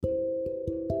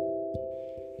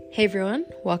Hey everyone,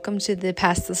 welcome to the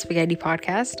Pass the Spaghetti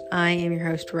podcast. I am your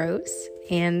host, Rose,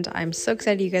 and I'm so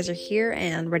excited you guys are here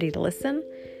and ready to listen.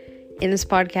 In this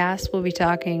podcast, we'll be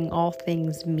talking all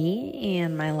things me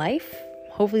and my life.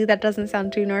 Hopefully that doesn't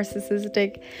sound too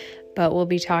narcissistic, but we'll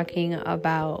be talking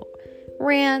about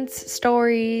rants,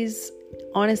 stories,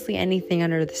 honestly anything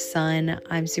under the sun.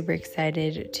 I'm super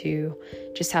excited to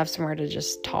just have somewhere to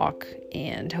just talk,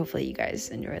 and hopefully you guys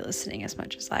enjoy listening as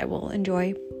much as I will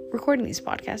enjoy recording these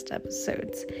podcast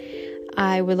episodes.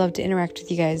 I would love to interact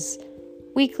with you guys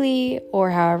weekly or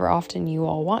however often you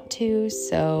all want to,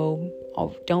 so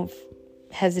don't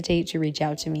hesitate to reach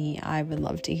out to me. I would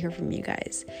love to hear from you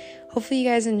guys. Hopefully you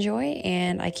guys enjoy,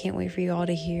 and I can't wait for you all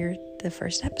to hear the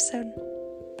first episode.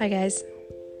 Bye guys.